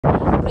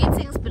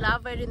Greetings,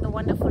 beloved, in the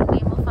wonderful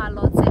name of our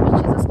Lord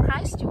Savior Jesus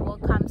Christ. You're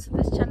welcome to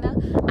this channel.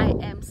 I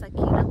am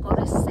Sakina.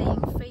 God is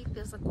saying faith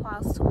is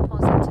equals to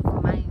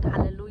positive mind.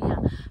 Hallelujah.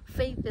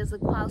 Faith is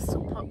equals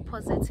to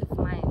positive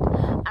mind.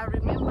 I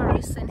remember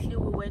recently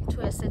we went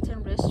to a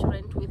certain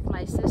restaurant with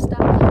my sister.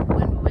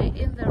 When we were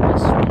in the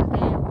restaurant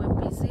there, we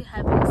were busy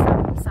having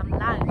some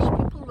lunch.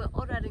 People were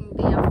ordering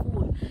their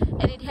food,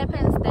 and it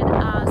happens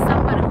that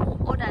somebody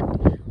who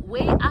ordered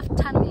way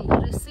after me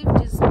received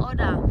his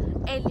order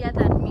earlier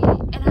than me,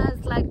 and I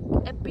was like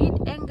a bit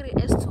angry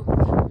as to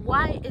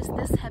why is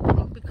this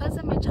happening, because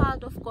I'm a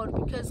child of God,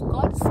 because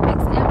God speaks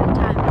every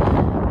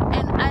time.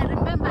 And I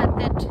remember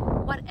that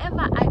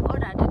whatever I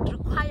ordered, it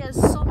requires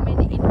so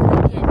many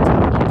ingredients in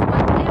it.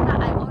 Whatever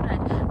I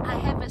ordered, I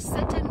have a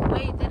certain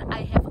way that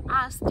I have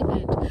asked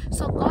it.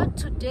 So God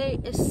today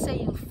is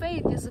saying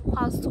faith is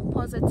equals to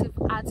positive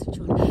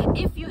attitude.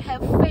 If you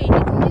have faith,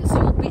 it means you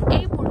will be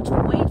able to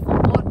wait for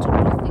God to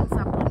do things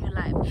upon your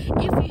life.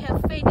 If you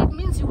have faith, it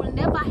means you will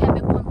never have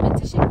a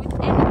competition with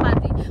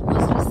anybody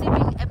who's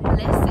receiving a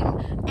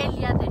blessing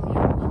earlier than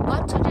you.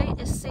 God today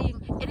is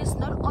saying it is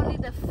not only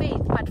the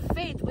faith, but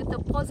faith with a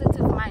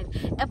positive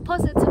mind. A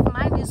positive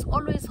mind is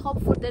always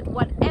hopeful that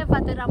whatever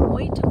that I'm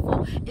waiting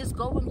for is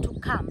going to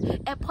come.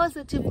 A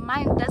positive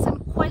mind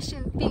doesn't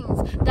question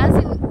things,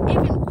 doesn't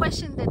even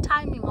question the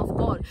timing of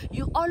God.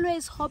 You're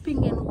always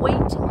hoping and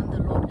waiting on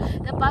the Lord.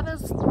 The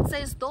Bible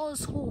says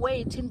those who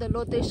wait in the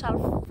Lord, they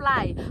shall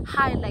fly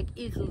high like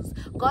eagles.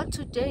 God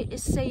today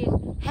is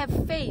saying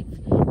have faith,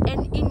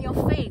 and in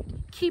your faith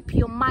keep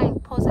your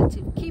mind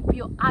positive, keep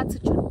your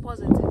attitude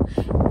positive.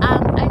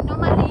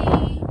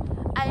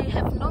 I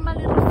have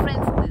normally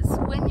referenced this.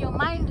 When your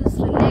mind is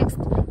relaxed,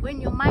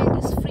 when your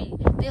mind is free,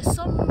 there's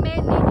so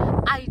many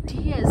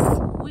ideas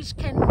which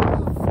can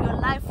move your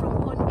life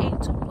from point A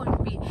to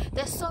point B.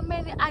 There's so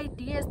many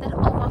ideas that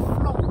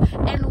overflow,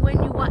 and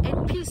when you are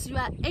at peace, you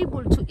are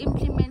able to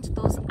implement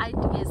those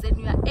ideas, and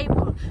you are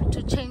able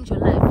to change your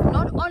life.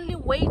 Not only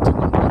waiting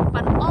on God,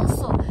 but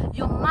also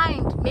your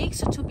mind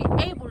makes you to be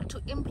able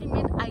to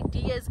implement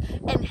ideas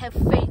and have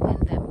faith in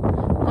them.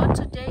 God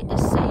today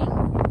is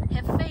saying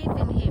have faith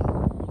in Him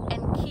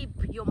and keep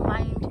your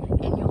mind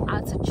and your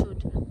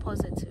attitude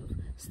positive.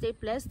 Stay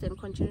blessed and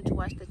continue to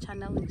watch the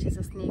channel in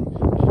Jesus' name.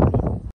 Amen.